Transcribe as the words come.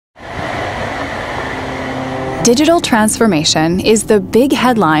Digital transformation is the big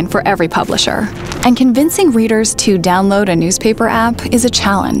headline for every publisher, and convincing readers to download a newspaper app is a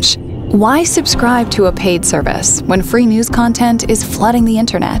challenge. Why subscribe to a paid service when free news content is flooding the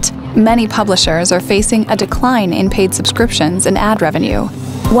internet? Many publishers are facing a decline in paid subscriptions and ad revenue,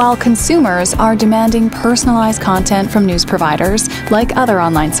 while consumers are demanding personalized content from news providers like other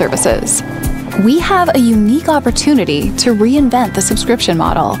online services. We have a unique opportunity to reinvent the subscription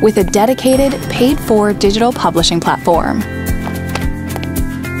model with a dedicated, paid-for digital publishing platform.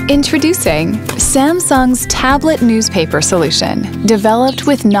 Introducing Samsung's tablet newspaper solution, developed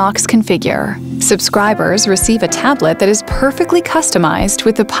with Knox Configure. Subscribers receive a tablet that is perfectly customized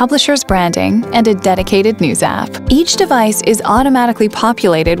with the publisher's branding and a dedicated news app. Each device is automatically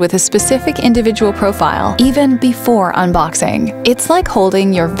populated with a specific individual profile, even before unboxing. It's like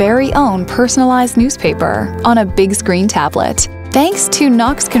holding your very own personalized newspaper on a big screen tablet. Thanks to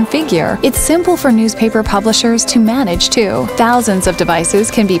Knox Configure, it's simple for newspaper publishers to manage too. Thousands of devices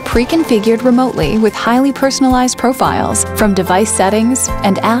can be pre-configured remotely with highly personalized profiles, from device settings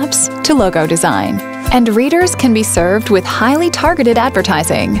and apps to logo design. And readers can be served with highly targeted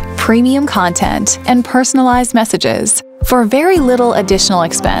advertising, premium content, and personalized messages. For very little additional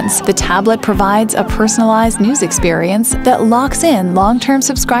expense, the tablet provides a personalized news experience that locks in long-term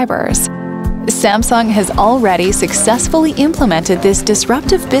subscribers. Samsung has already successfully implemented this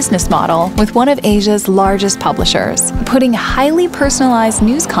disruptive business model with one of Asia's largest publishers, putting highly personalized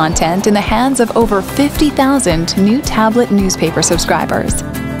news content in the hands of over 50,000 new tablet newspaper subscribers.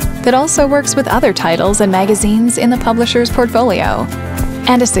 That also works with other titles and magazines in the publisher's portfolio,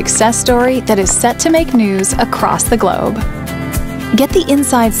 and a success story that is set to make news across the globe. Get the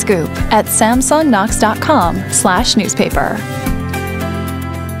inside scoop at samsungknox.com/newspaper.